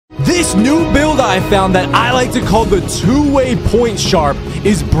This new build I found that I like to call the two-way point sharp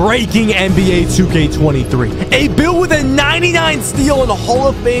is breaking NBA 2K23. A build with a 99 steal and a Hall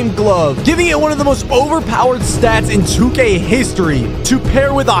of Fame glove, giving it one of the most overpowered stats in 2K history, to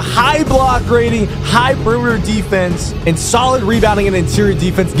pair with a high block rating, high perimeter defense, and solid rebounding and interior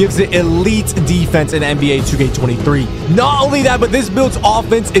defense gives it elite defense in NBA 2K23. Not only that, but this build's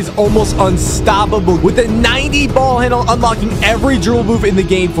offense is almost unstoppable, with a 90 ball handle unlocking every dribble move in the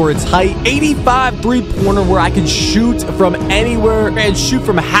game for its height, 85 three-pointer where I can shoot from anywhere and shoot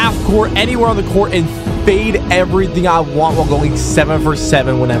from half court, anywhere on the court, and fade everything I want while going 7 for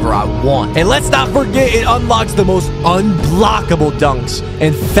 7 whenever I want. And let's not forget, it unlocks the most unblockable dunks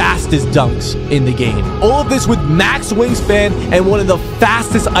and fastest dunks in the game. All of this with max wingspan and one of the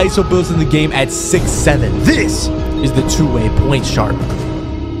fastest ISO builds in the game at 6'7". This is the two-way point sharp.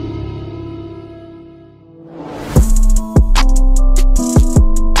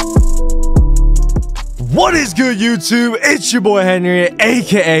 What is good, YouTube? It's your boy Henry,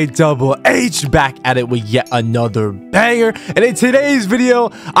 aka Double H, back at it with yet another banger. And in today's video,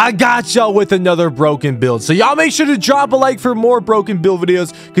 I got y'all with another broken build. So y'all make sure to drop a like for more broken build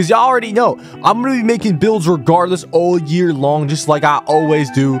videos, because y'all already know I'm gonna be making builds regardless all year long, just like I always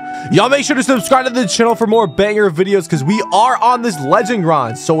do. Y'all make sure to subscribe to the channel for more banger videos, because we are on this legend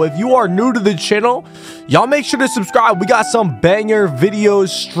grind. So if you are new to the channel, y'all make sure to subscribe. We got some banger videos,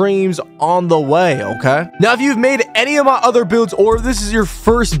 streams on the way, okay? Now, if you've made any of my other builds, or if this is your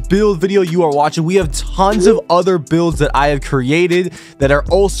first build video you are watching, we have tons of other builds that I have created that are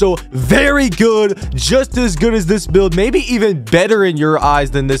also very good, just as good as this build, maybe even better in your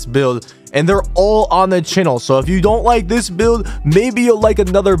eyes than this build. And they're all on the channel. So if you don't like this build, maybe you'll like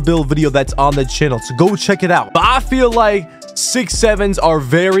another build video that's on the channel. So go check it out. But I feel like 6'7s are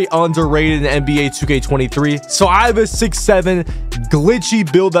very underrated in NBA 2K23. So I have a 6'7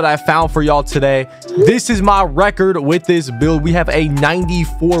 glitchy build that I found for y'all today. This is my record with this build. We have a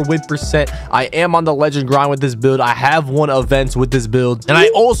 94 win percent. I am on the legend grind with this build. I have won events with this build. And I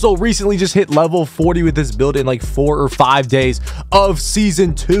also recently just hit level 40 with this build in like 4 or 5 days of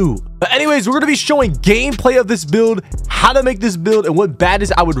season 2. But anyways, we're going to be showing gameplay of this build, how to make this build, and what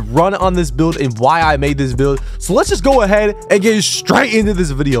badness I would run on this build, and why I made this build. So let's just go ahead and get straight into this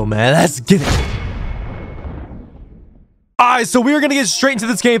video, man. Let's get it. Alright, so we are going to get straight into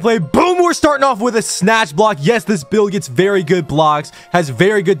this gameplay. Boom, we're starting off with a snatch block. Yes, this build gets very good blocks, has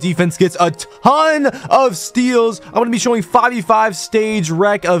very good defense, gets a ton of steals. I'm going to be showing 5v5 stage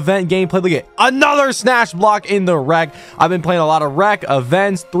rec event gameplay. Look at another snatch block in the rec. I've been playing a lot of rec,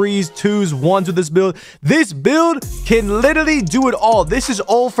 events, 3s, 2s, 1s with this build. This build can literally do it all. This is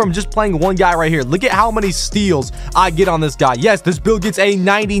all from just playing one guy right here. Look at how many steals I get on this guy. Yes, this build gets a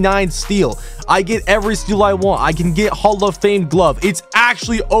 99 steal. I get every steal I want. I can get Hall of Fame glove. It's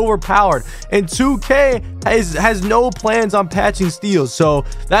actually overpowered, and 2K has no plans on patching steals. So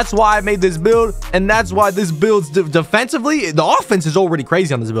that's why I made this build, and that's why this build's defensively, the offense is already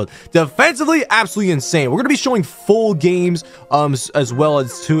crazy on this build. Defensively, absolutely insane. We're gonna be showing full games as well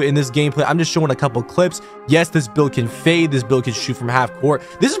as in this gameplay. I'm just showing a couple clips. Yes, this build can fade. This build can shoot from half court.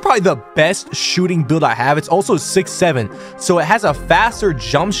 This is probably the best shooting build I have. It's also 6'7", so it has a faster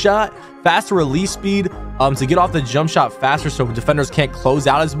jump shot, faster release speed to get off the jump shot faster, so defenders can't close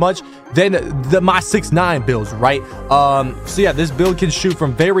out as much than my 6'9 builds, right? So yeah, this build can shoot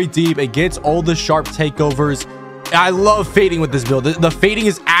from very deep. It gets all the sharp takeovers. I love fading with this build. The fading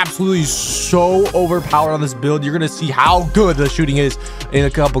is absolutely so overpowered on this build. You're gonna see how good the shooting is in a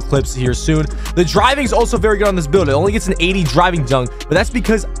couple clips here soon. The driving is also very good on this build. It only gets an 80 driving dunk, but that's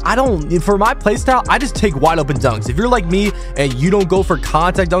because for my playstyle, I just take wide open dunks. If you're like me and you don't go for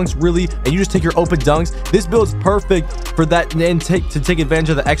contact dunks really, and you just take your open dunks, this build is perfect for that, and to take advantage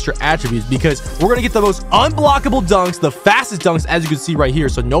of the extra attributes, because we're gonna get the most unblockable dunks, the fastest dunks, as you can see right here,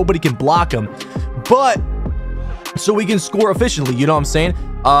 so nobody can block them, but so we can score efficiently, you know what I'm saying?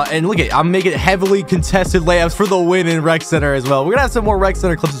 And look at, I'm making heavily contested layups for the win in Rec Center as well. We're gonna have some more Rec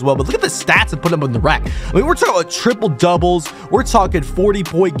Center clips as well, but look at the stats and put them in the rec. I mean, we're talking about triple doubles. We're talking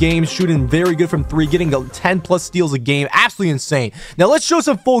 40-point games, shooting very good from 3, getting 10+ steals a game. Absolutely insane. Now let's show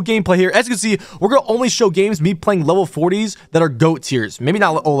some full gameplay here. As you can see, we're gonna only show games me playing level 40s that are GOAT tiers. Maybe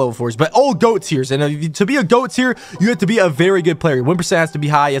not all level 40s, but all GOAT tiers. And to be a GOAT tier, you have to be a very good player. Your win percent has to be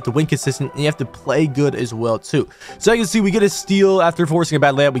high. You have to win consistent, and you have to play good as well too. So you can see, we get a steal after forcing a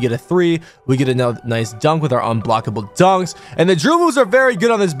bad layup. We get a 3. We get a nice dunk with our unblockable dunks. And the drill moves are very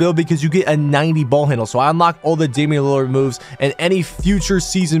good on this build because you get a 90 ball handle. So I unlock all the Damian Lillard moves and any future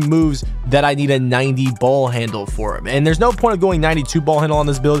season moves that I need a 90 ball handle for him. And there's no point of going 92 ball handle on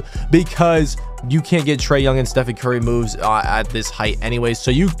this build because you can't get Trae Young and Stephen Curry moves at this height anyway.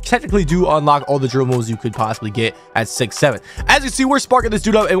 So you technically do unlock all the dribble moves you could possibly get at 6'7". As you see, we're sparking this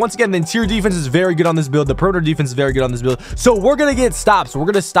dude up. And once again, the interior defense is very good on this build. The perimeter defense is very good on this build. So we're going to get stops. We're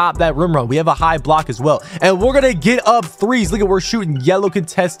going to stop that rim run. We have a high block as well. And we're going to get up threes. Look at, we're shooting yellow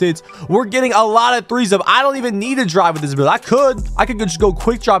contesteds. We're getting a lot of threes up. I don't even need to drive with this build. I could just go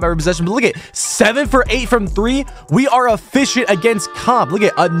quick drop every possession. But look at 7 for 8 from 3. We are efficient against comp. Look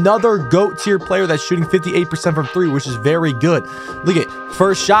at another GOAT tier player that's shooting 58% from 3, which is very good. Look at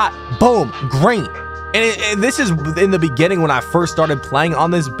first shot. Boom. Green. And this is in the beginning when I first started playing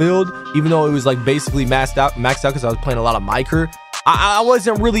on this build, even though it was like basically maxed out because I was playing a lot of micro. I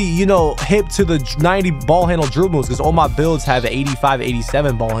wasn't really, you know, hip to the 90 ball handle dribble moves because all my builds have 85,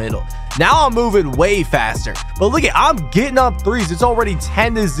 87 ball handle. Now I'm moving way faster. But look at, I'm getting up threes. It's already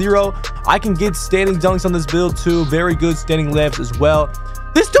 10-0. I can get standing dunks on this build too. Very good standing layups as well.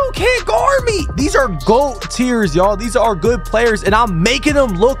 This dude can't guard me. These are GOAT tiers, y'all. These are good players, and I'm making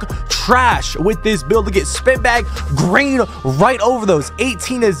them look trash with this build. Look at spin back, green right over those.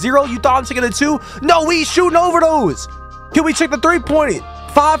 18-0. You thought I'm taking a 2? No, we shooting over those. Can we check the 3-pointer?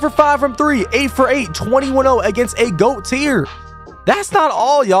 5 for 5 from 3, 8 for 8, 21-0 against a GOAT tier. That's not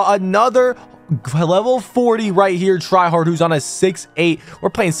all, y'all. Another level 40 right here, tryhard, who's on a 6'8". We're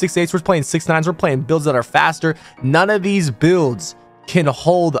playing 6'8s. We're playing 6'9s. We're playing builds that are faster. None of these builds can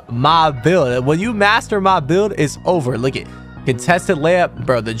hold my build. When you master my build, it's over. Look at contested layup,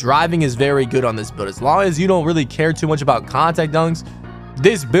 bro. The driving is very good on this build. As long as you don't really care too much about contact dunks,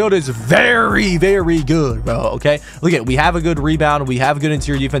 this build is very, very good, bro. Okay, look at, we have a good rebound. We have good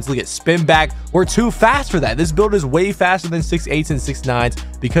interior defense. Look at spin back. We're too fast for that. This build is way faster than 6'8s and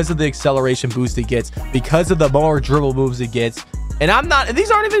 6'9s because of the acceleration boost it gets, because of the more dribble moves it gets. And I'm not, and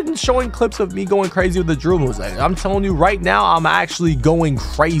these aren't even showing clips of me going crazy with the dribble moves. I'm telling you right now, I'm actually going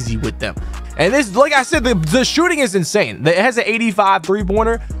crazy with them. And this, like I said, the shooting is insane. It has an 85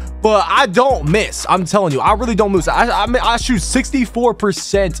 3-pointer, but I don't miss. I'm telling you, I really don't miss. I shoot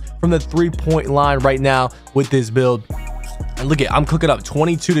 64% from the 3-point line right now with this build. And look at, I'm cooking up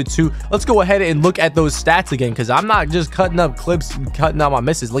 22-2. Let's go ahead and look at those stats again, because I'm not just cutting up clips, cutting out my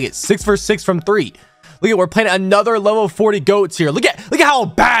misses. Look at 6 for 6 from 3. Look at, we're playing another level 40 GOATs here. Look at how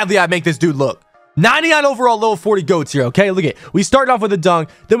badly I make this dude look. 99 overall level 40 GOATs here, okay? Look at, we start off with a dunk,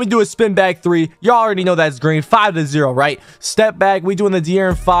 then we do a spin back 3. Y'all already know that's green. 5-0, right? Step back, we doing the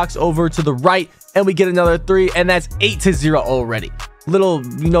De'Aaron Fox over to the right, and we get another 3, and that's 8-0 already. Little,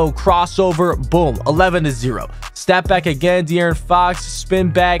 you know, crossover, boom, 11-0. Step back again, De'Aaron Fox,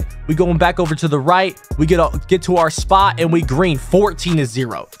 spin back. We going back over to the right. We get to our spot, and we green,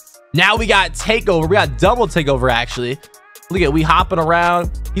 14-0. Now we got takeover. We got double takeover, actually. Look at, we hopping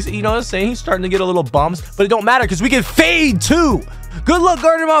around. He's, you know what I'm saying? He's starting to get a little bumps, but it don't matter because we can fade too. Good luck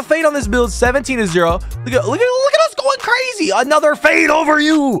guarding my fade on this build. 17-0. Look at us going crazy. Another fade over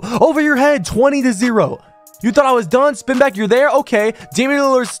you, over your head. 20-0. You thought I was done? Spin back, you're there? Okay. Damian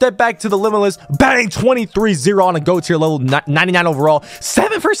Lillard step back to the limitless. Bang, 23-0 on a GOAT tier level, 99 overall.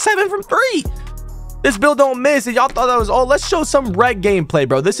 7 for 7 from 3. This build don't miss. And y'all thought that was all. Let's show some rec gameplay,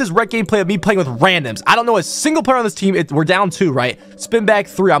 bro. This is rec gameplay of me playing with randoms. I don't know a single player on this team. We're down 2, right? Spin back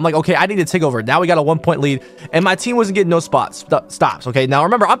 3. I'm like, okay, I need to take over. Now we got a 1-point lead, and my team wasn't getting no stops. Okay, now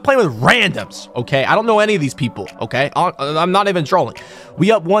remember, I'm playing with randoms. Okay, I don't know any of these people. Okay, I'm not even trolling.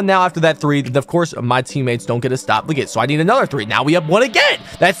 We up 1 now after that 3. Of course, my teammates don't get a stop. Look at, so I need another 3. Now we up 1 again.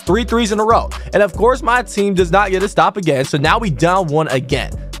 That's 3 threes in a row. And of course, my team does not get a stop again. So now we down 1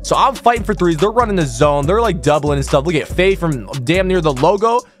 again. So I'm fighting for threes. They're running the zone. They're like doubling and stuff. Look at fade from damn near the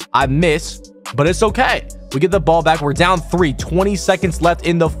logo. I miss, but it's okay. We get the ball back. We're down 3. 20 seconds left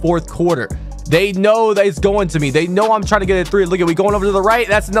in the 4th quarter. They know that it's going to me. They know I'm trying to get a 3. Look at, we going over to the right.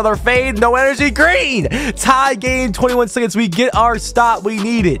 That's another fade. No energy. Green. Tie game. 21 seconds. We get our stop we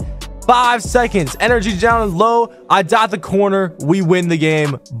needed. 5 seconds. Energy down low. I dot the corner. We win the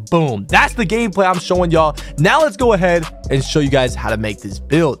game. Boom. That's the gameplay I'm showing y'all. Now let's go ahead and show you guys how to make this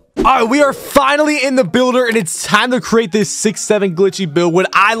build. All right, we are finally in the builder, and it's time to create this 6'7" glitchy build, what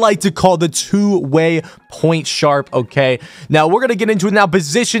I like to call the 2-way point sharp. Okay, now we're gonna get into it now.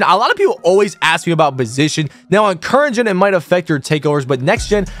 Position, a lot of people always ask me about position. Now on current gen it might affect your takeovers, but next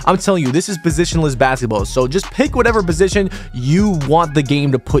gen, I'm telling you, this is positionless basketball. So just pick whatever position you want the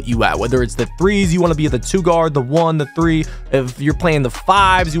game to put you at, whether it's the 3s, you want to be at the 2 guard, the 1, the 3. If you're playing the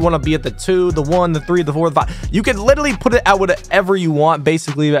 5s, you want to be at the 2, the 1, the 3, the 4, the 5. You can literally put it at whatever you want,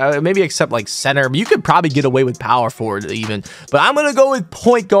 basically. maybe except like center. But you could probably get away with power forward even. But I'm gonna go with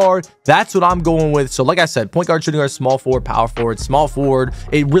point guard. That's what I'm going with. So like I said, point guard, shooting guard, small forward, power forward, small forward.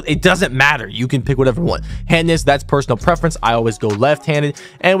 It doesn't matter. You can pick whatever you want. Handedness, that's personal preference. I always go left-handed,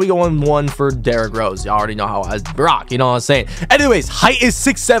 and we go on one for Derrick Rose. You already know how I rock. You know what I'm saying? Anyways, height is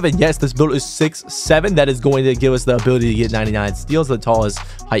 6'7". Yes, this build is 6'7". That is going to give us the ability to get 99 steals, the tallest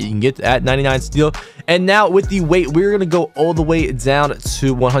height you can get at 99 steal. And now with the weight, we're going to go all the way down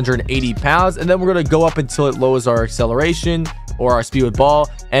to 180 pounds, and then we're going to go up until it lowers our acceleration or our speed with ball,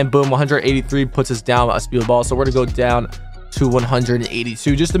 and boom, 183 puts us down a speed with ball. So we're going to go down to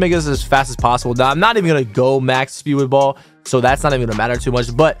 182 just to make us as fast as possible. Now I'm not even going to go max speed with ball, so that's not even going to matter too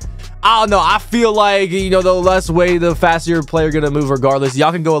much, but I don't know. I feel like, you know, the less weight, the faster your player gonna move regardless.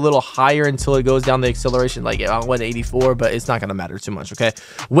 Y'all can go a little higher until it goes down the acceleration, like 184, but it's not gonna matter too much. Okay,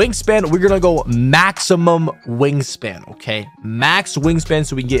 wingspan, we're gonna go maximum wingspan. Okay, max wingspan,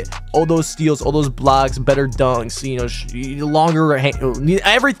 so we can get all those steals, all those blocks, better dunks, you know, longer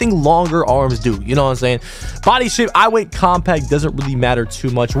everything longer arms do, you know what I'm saying? Body shape, I went compact, doesn't really matter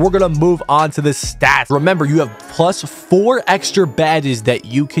too much. We're gonna move on to the stats. Remember, you have +4 extra badges that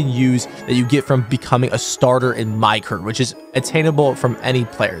you can use, that you get from becoming a starter in my curve, which is attainable from any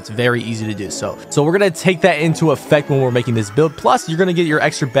player. It's very easy to do. So we're gonna take that into effect when we're making this build. Plus, you're gonna get your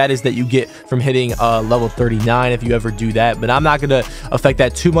extra badges that you get from hitting level 39 if you ever do that. But I'm not gonna affect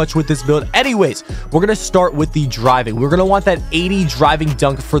that too much with this build. Anyways, we're gonna start with the driving. We're gonna want that 80 driving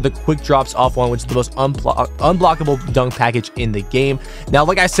dunk for the quick drops off one, which is the most unblockable dunk package in the game. Now,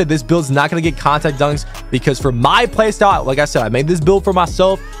 like I said, this build's not gonna get contact dunks because for my playstyle, like I said, I made this build for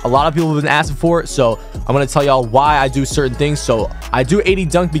myself. A lot of people have been asking for it, so I'm going to tell y'all why I do certain things. So I do 80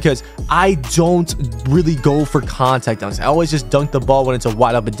 dunk because I don't really go for contact dunks. I always just dunk the ball when it's a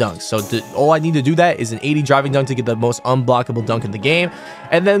wide open dunk. So all I need to do that is an 80 driving dunk to get the most unblockable dunk in the game.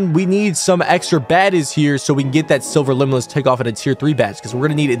 And then we need some extra badges here so we can get that silver limitless takeoff at a tier 3 badge, because we're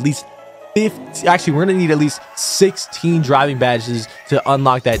going to need at least 50, actually we're going to need at least 16 driving badges to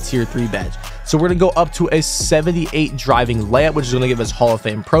unlock that tier 3 badge. So we're going to go up to a 78 driving layup, which is going to give us Hall of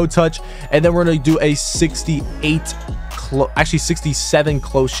Fame Pro Touch. And then we're going to do a 67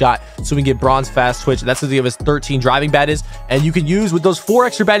 close shot, so we can get bronze fast twitch. That's going to give us 13 driving badges. And you can use, with those 4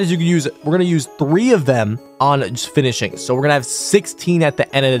 extra badges, you can use, we're going to use 3 of them on finishing. So we're going to have 16 at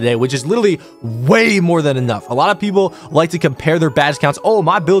the end of the day, which is literally way more than enough. A lot of people like to compare their badge counts. Oh,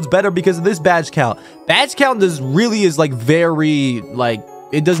 my build's better because of this badge count. Badge count is like very, like,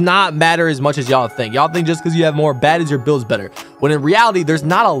 it does not matter as much as y'all think. Y'all think just because you have more badges, your build's better. When in reality, there's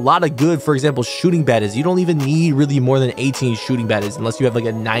not a lot of good, for example, shooting badges. You don't even need really more than 18 shooting badges unless you have like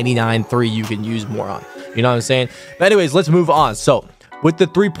a 99-3 you can use more on. You know what I'm saying? But anyways, let's move on. So with the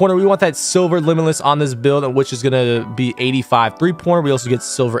 3-pointer, we want that silver limitless on this build, which is going to be 85 3-pointer. We also get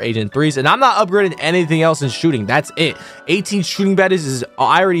silver agent 3s, and I'm not upgrading anything else in shooting. That's it. 18 shooting badges is,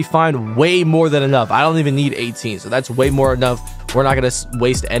 I already find, way more than enough. I don't even need 18, so that's way more enough. We're not going to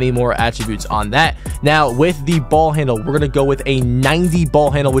waste any more attributes on that. Now, with the ball handle, we're going to go with a 90 ball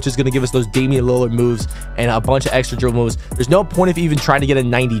handle, which is going to give us those Damian Lillard moves and a bunch of extra dribble moves. There's no point of even trying to get a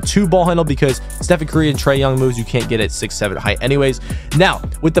 92 ball handle because Stephen Curry and Trae Young moves you can't get at 6'7" height anyways. Now,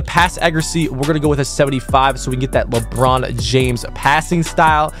 with the pass accuracy, we're going to go with a 75 so we can get that LeBron James passing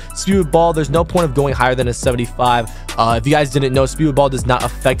style. Speed with ball, there's no point of going higher than a 75. If you guys didn't know, speed with ball does not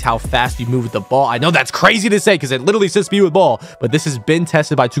affect how fast you move with the ball. I know that's crazy to say because it literally says speed with ball, but this has been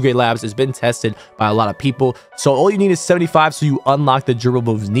tested by 2K Labs. It's been tested by a lot of people. So all you need is 75 so you unlock the dribble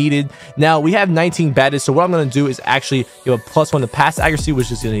moves needed. Now, we have 19 badges, so what I'm going to do is actually give a +1 to pass accuracy,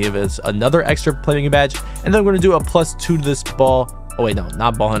 which is going to give us another extra playmaking badge. And then we're going to do a +2 to this ball. Oh wait, no,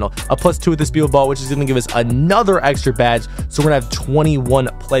 not ball handle. A +2 with the speed with ball, which is going to give us another extra badge. So we're going to have 21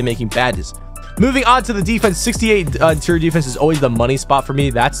 playmaking badges. Moving on to the defense, 68 interior defense is always the money spot for me.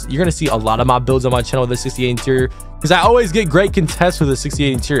 You're going to see a lot of my builds on my channel with the 68 interior because I always get great contests with the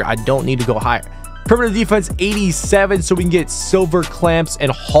 68 interior. I don't need to go higher. Perimeter defense, 87, so we can get silver clamps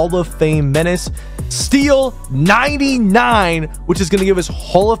and Hall of Fame menace. Steal, 99, which is going to give us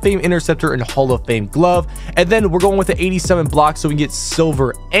Hall of Fame interceptor and Hall of Fame glove. And then we're going with the 87 block so we can get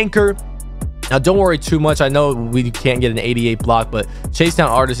silver anchor. Now, don't worry too much. I know we can't get an 88 block, but chase down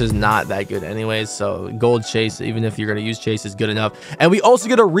artist is not that good anyways. So gold chase, even if you're going to use chase, is good enough. And we also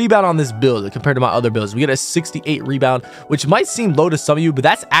get a rebound on this build compared to my other builds. We get a 68 rebound, which might seem low to some of you, but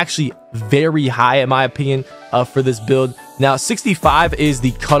that's actually very high in my opinion for this build. Now, 65 is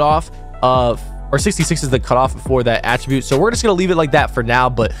the cutoff or 66 is the cutoff for that attribute. So we're just going to leave it like that for now,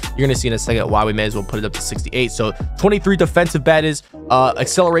 but you're going to see in a second why we may as well put it up to 68. So 23 defensive bet is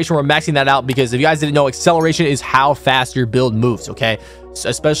acceleration. We're maxing that out because if you guys didn't know, acceleration is how fast your build moves, okay? So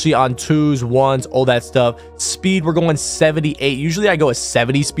especially on 2s, 1s, all that stuff. Speed, we're going 78. Usually I go a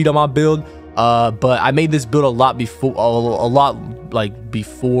 70 speed on my build. But I made this build a lot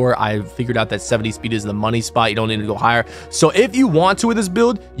before I figured out that 70 speed is the money spot. You don't need to go higher. So if you want to with this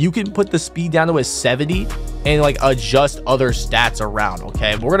build, you can put the speed down to a 70 and like adjust other stats around.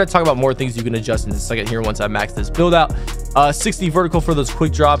 Okay, we're gonna talk about more things you can adjust in a second here once I max this build out. 60 vertical for those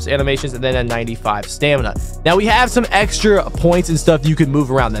quick drops animations, and then a 95 stamina. Now we have some extra points and stuff you can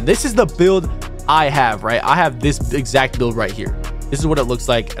move around. Now this is the build I have, right? I have this exact build right here. This is what it looks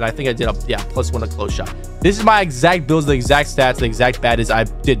like, and I think I did +1 a close shot. This is my exact builds, the exact stats, the exact badges. I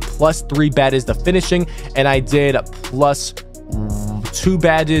did +3 badges to finishing, and I did +2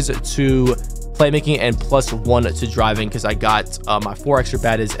 badges to playmaking and +1 to driving, because I got my 4 extra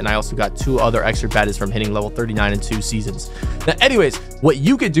badges, and I also got 2 other extra badges from hitting level 39 in 2 seasons. Now, anyways, what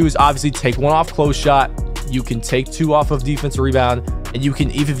you could do is obviously take 1 off close shot. You can take 2 off of defensive rebound, and you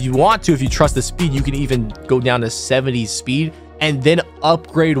can, if you want to, if you trust the speed, you can even go down to 70 speed and then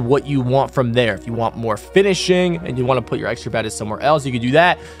upgrade what you want from there. If you want more finishing and you want to put your extra badges somewhere else, you can do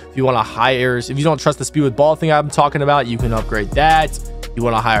that. If you want to hire, if you don't trust the speed with ball thing I'm talking about, you can upgrade that. You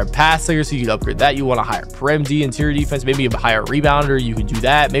want to hire passer, so you can upgrade that. You want to hire Prem D, interior defense, maybe a higher rebounder, you can do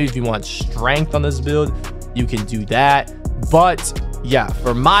that. Maybe if you want strength on this build, you can do that. But yeah,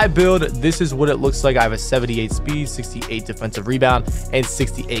 for my build, this is what it looks like. I have a 78 speed, 68 defensive rebound, and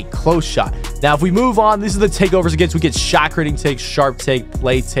 68 close shot. Now, if we move on, these are the takeovers again. So we get shot creating take, sharp take,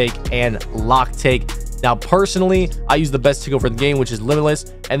 play take, and lock take. Now, personally, I use the best takeover in the game, which is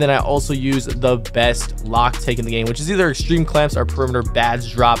Limitless, and then I also use the best lock take in the game, which is either extreme clamps or perimeter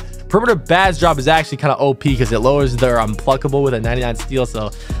badge drop. Perimeter badge drop is actually kind of OP because it lowers their unpluckable with a 99 steal,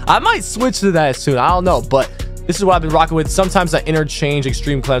 so I might switch to that soon. I don't know, but this is what I've been rocking with. Sometimes I interchange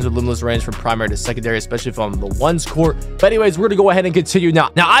extreme clamps with limitless range from primary to secondary, especially if I'm on the 1s court. But anyways, we're gonna go ahead and continue now.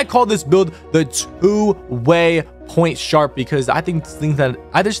 Now I call this build the 2-way point sharp because I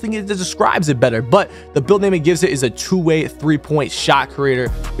just think it describes it better. But the build name it gives it is a 2-way 3-point shot creator,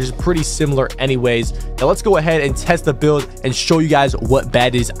 which is pretty similar anyways. Now let's go ahead and test the build and show you guys what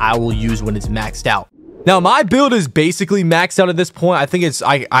badges I will use when it's maxed out. Now, my build is basically maxed out at this point. I think it's,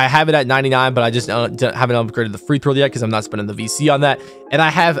 I have it at 99, but I just haven't upgraded the free throw yet because I'm not spending the VC on that. And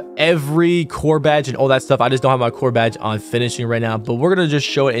I have every core badge and all that stuff. I just don't have my core badge on finishing right now, but we're going to just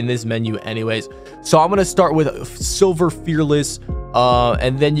show it in this menu anyways. So I'm going to start with silver fearless,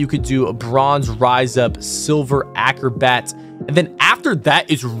 and then you could do a bronze rise up, silver acrobat. And then after that,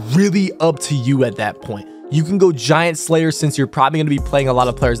 it's really up to you at that point. You can go Giant Slayer since you're probably going to be playing a lot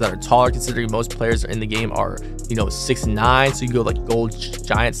of players that are taller, considering most players in the game are, you know, 6'9", so you can go like Gold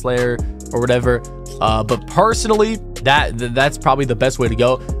Giant Slayer or whatever. But personally, that's probably the best way to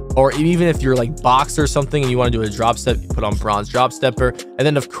go. Or even if you're like boxed or something and you want to do a drop step, you put on bronze drop stepper. And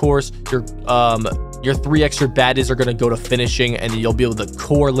then of course your 3 extra badges are going to go to finishing, and you'll be able to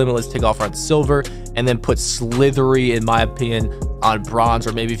core limitless take off on silver, and then put slithery, in my opinion, on bronze,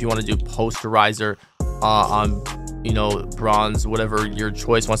 or maybe if you want to do posterizer on, you know, bronze, whatever your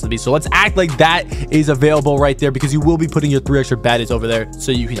choice wants to be. So let's act like that is available right there, because you will be putting your 3 extra badges over there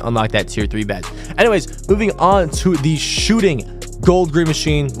so you can unlock that tier 3 badge. Anyways, moving on to the shooting gold green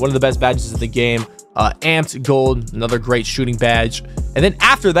machine, one of the best badges in the game. Amped gold, another great shooting badge. And then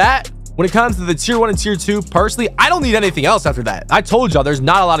after that, when it comes to the tier 1 and tier 2, personally, I don't need anything else after that. I told y'all there's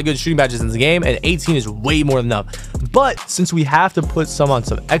not a lot of good shooting badges in the game, and 18 is way more than enough. But since we have to put some on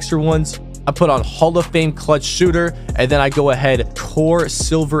some extra ones, I put on Hall of Fame clutch shooter, and then I go ahead core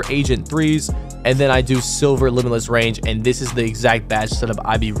silver agent 3s, and then I do silver limitless range. And this is the exact badge setup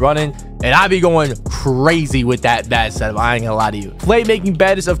I be running, and I be going crazy with that badge setup. I ain't gonna lie to you. Playmaking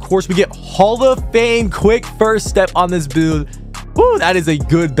badges, of course, we get Hall of Fame quick first step on this build. Woo, that is a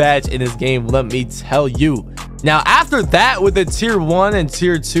good badge in this game, let me tell you. Now, after that, with the tier 1 and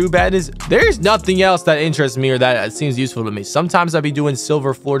tier 2 badges, there's nothing else that interests me or that seems useful to me. Sometimes I'll be doing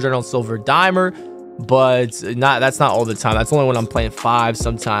silver floor general, silver dimer, but that's not all the time. That's only when I'm playing 5s,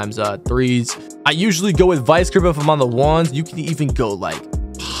 sometimes 3s. I usually go with vice grip if I'm on the 1s. You can even go like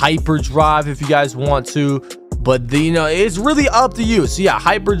hyperdrive if you guys want to, but you know, it's really up to you. So yeah,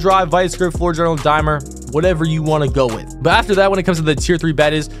 hyperdrive, vice grip, floor general, dimer, whatever you want to go with. But after that, when it comes to the tier 3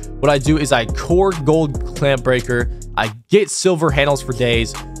 badges, what I do is I core gold clamp breaker, I get silver handles for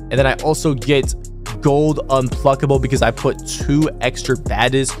days, and then I also get gold unpluckable because I put 2 extra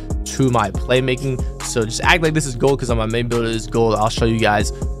badges to my playmaking. So just act like this is gold because on my main build is gold. I'll show you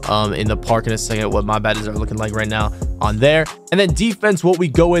guys in the park in a second what my badges are looking like right now on there. And then defense, what we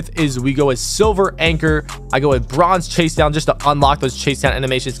go with is we go with silver anchor. I go with bronze chase down just to unlock those chase down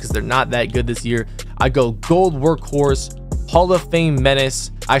animations because they're not that good this year. I go gold workhorse, Hall of Fame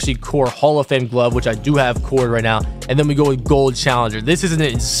menace, actually core Hall of Fame glove, which I do have core right now. And then we go with gold challenger. This is an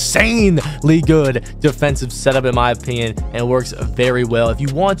insanely good defensive setup in my opinion, and it works very well. If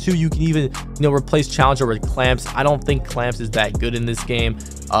you want to, you can even, you know, replace challenger with clamps. I don't think clamps is that good in this game.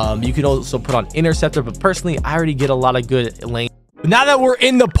 You can also put on interceptor, but personally I already get a lot of good lane. Now that we're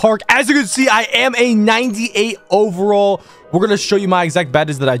in the park, as you can see, I am a 98 overall. We're going to show you my exact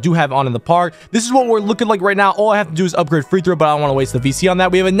badges that I do have on in the park. This is what we're looking like right now. All I have to do is upgrade free throw, but I don't want to waste the VC on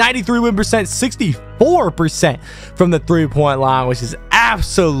that. We have a 93 win percent, 64% from the 3-point line, which is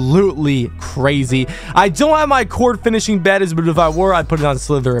absolutely crazy. I don't have my cord finishing badges, but if I were, I'd put it on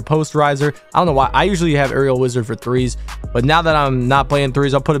Slither and Posterizer. I don't know why. I usually have Aerial Wizard for 3s, but now that I'm not playing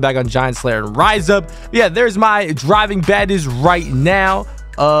 3s, I'll put it back on Giant Slayer and Rise Up. But yeah, there's my driving badges right now.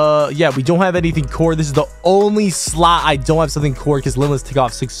 Yeah, we don't have anything core. This is the only slot I don't have something core because Limitless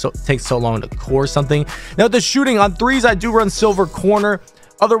Takeoff takes so long to core something. Now with the shooting on 3s, I do run silver corner.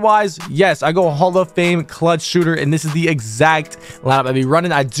 Otherwise, yes, I go Hall of Fame clutch shooter, and this is the exact lineup I'll be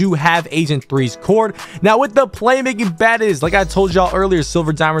running. I do have Agent 3's cord. Now with the playmaking badges, like I told y'all earlier,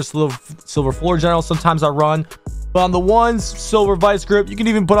 silver diamond, silver floor general, sometimes I run. But on the ones, silver vice grip, you can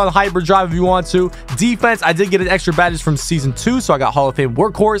even put on hyperdrive if you want to. Defense, I did get an extra badges from season 2, so I got Hall of Fame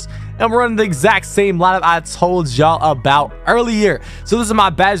workhorse, and I'm running the exact same lineup I told y'all about earlier. So this is my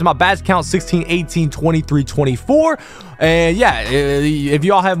badge. My badge count 16, 18, 23, 24. And yeah, if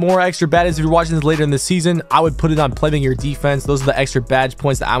y'all have more extra badges, if you're watching this later in the season, I would put it on playmaking your defense. Those are the extra badge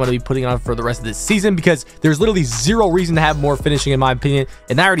points that I'm going to be putting on for the rest of this season because there's literally zero reason to have more finishing in my opinion,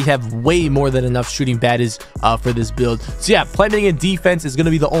 and I already have way more than enough shooting badges for this build. So yeah, playmaking and defense is going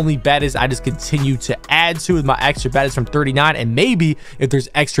to be the only badges I just continue to add to with my extra badges from 39, and maybe if there's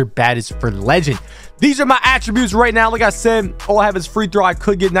extra badges for legend. These are my attributes right now. Like I said, all I have is free throw. I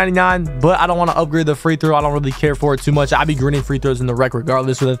could get 99, but I don't want to upgrade the free throw. I don't really care for it too much. I'd be grinding free throws in the rec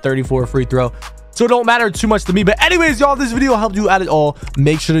regardless with a 34 free throw. So it don't matter too much to me. But anyways, y'all, this video helped you out at all.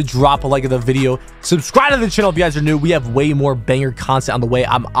 Make sure to drop a like of the video. Subscribe to the channel if you guys are new. We have way more banger content on the way.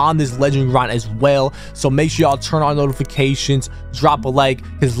 I'm on this legend grind as well. So make sure y'all turn on notifications. Drop a like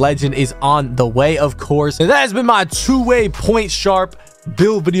because legend is on the way, of course. And that has been my two-way point sharp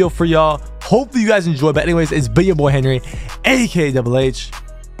build video for y'all. Hopefully you guys enjoy. But anyways, it's been your boy Henry, aka DoubleH,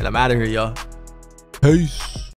 and I'm out of here, y'all. Peace.